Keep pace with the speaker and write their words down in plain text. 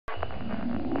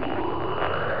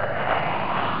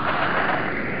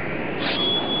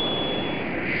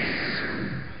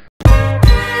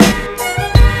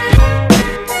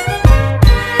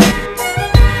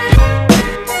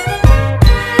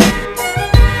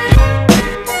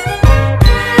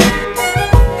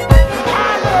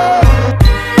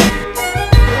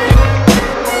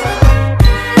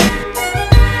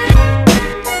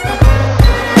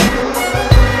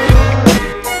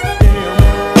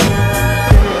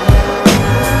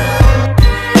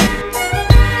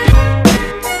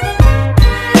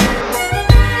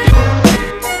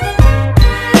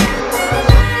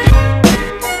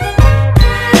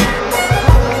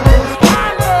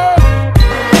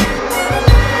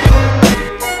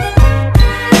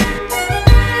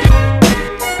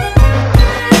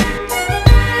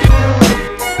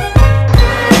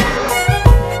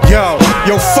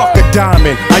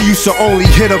diamond. I used to only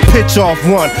hit a pitch off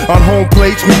one. On home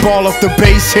plates, we ball off the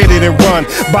base, hit it and run.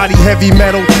 Body heavy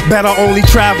metal, better only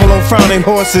travel on frowning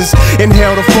horses.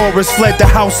 Inhale the forest, fled the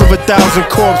house of 1,000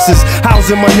 corpses.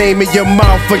 Housing my name in your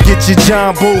mouth, forget your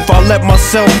John Booth. I let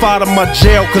myself out of my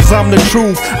jail, cause I'm the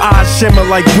truth. Eyes shimmer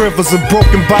like rivers of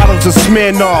broken bottles of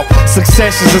Smirnoff.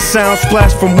 Successions of sound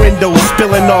splash from windows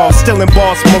spilling off. Still in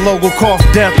boss, my logo cough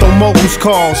death on moguls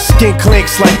calls. Skin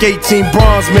clinks like 18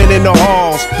 Bronzemen in the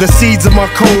halls. The seeds of my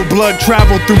cold blood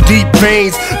travel through deep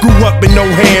veins. Grew up with no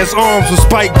hands, arms with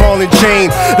spike ball and chain.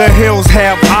 The hills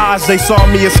have eyes, they saw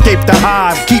me escape the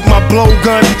hive. Keep my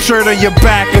blowgun shirt on your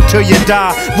back until you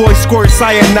die. Voice squirt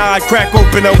cyanide, crack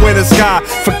open a winter sky.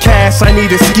 For cash I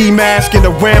need a ski mask and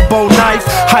a Rambo knife.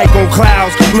 Hike on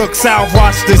clouds, look south,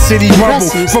 watch the city rumble.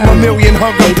 From a million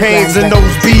hunger pains and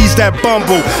those bees that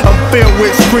bumble. I'm filled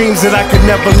with screams that I could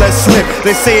never let slip.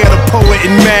 They say of the poet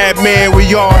and madman,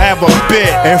 we all have a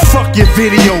bit. And fuck your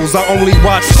videos, I only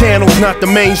watch channels, not the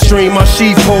mainstream. My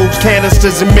sheath holds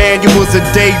canisters and manuals of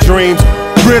daydreams.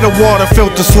 Grit of water,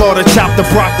 filter slaughter, chop the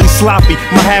broccoli sloppy.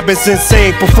 My habits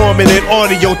insane, performing an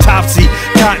audiotopsy.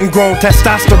 Cotton grown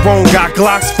testosterone, got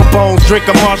Glocks for bones. Drink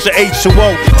a Marsha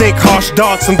H2O, think harsh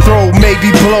darts and throw,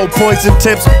 maybe blow. Poison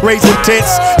tips, raisin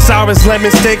tits, sour as lemon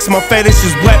sticks. My fetish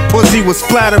is wet pussy with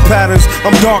splatter patterns.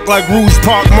 I'm dark like Rouge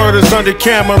Park murders under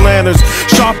camera lanterns.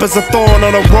 Sharp as a thorn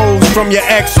on a rose from your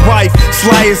ex-wife.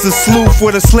 Sly as a sleuth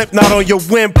with a slip knot on your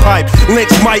windpipe.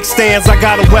 Lynch mic stands, I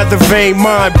got a weather vane,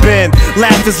 mind bend.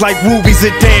 Laugh is like rubies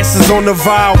and dances on the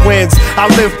violins. I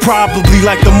live probably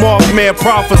like the Mothman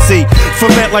prophecy.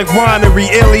 Ferment like winery,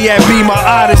 Iliad be my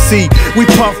odyssey. We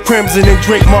puff crimson and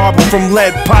drink marble from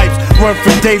lead pipes. Run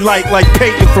for daylight like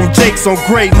Peyton from Jake's on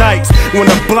gray nights. When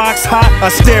the block's hot, I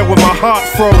stare with my heart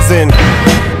frozen.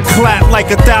 Clap like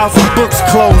 1,000 books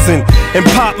closing, and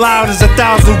pop loud as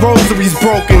 1,000 rosaries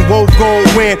broken. Wove gold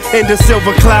wind in the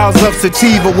silver clouds of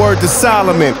sativa. Word to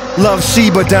Solomon, love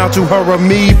Sheba down to her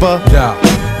amoeba.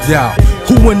 Yeah.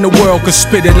 Who in the world could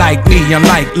spit it like me?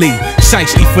 Unlikely.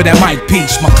 Shiesty for that mic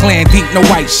piece. My clan deep, no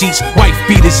white sheets. Wife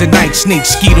beaters and night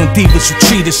sneaks. Skeet on divas who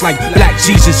treat us like black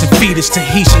Jesus and fetus.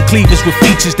 Tahitian cleavers with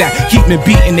features that keep me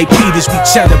beating they Peters. We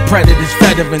cheddar predators,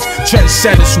 veterans,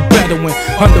 trendsetters who better win.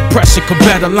 Under pressure, could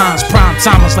better lines. Prime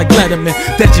timers like Letterman.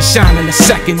 That just shine in a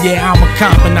second. Yeah, I'm a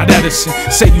compa, not Edison.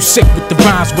 Say you sick with the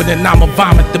rhymes, but then I'ma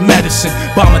vomit the medicine.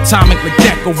 Bomb atomic like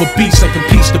deck over beats like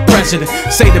impeach the president.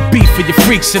 Say the beef for your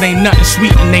freaks, it ain't nothing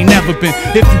sweet and they never been.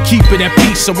 If you keep it at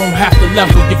peace, I won't have to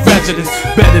level your residence.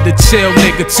 Better to chill,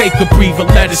 nigga, take a breather,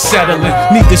 let it settle in.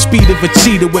 Need the speed of a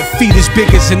cheetah with feet as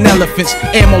big as an elephant's.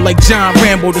 Ammo like John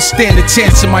Rambo to stand a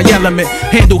chance in my element.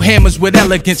 Handle hammers with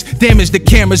elegance, damage the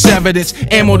camera's evidence.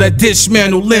 Ammo that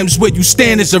dismantle limbs where you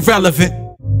stand is irrelevant.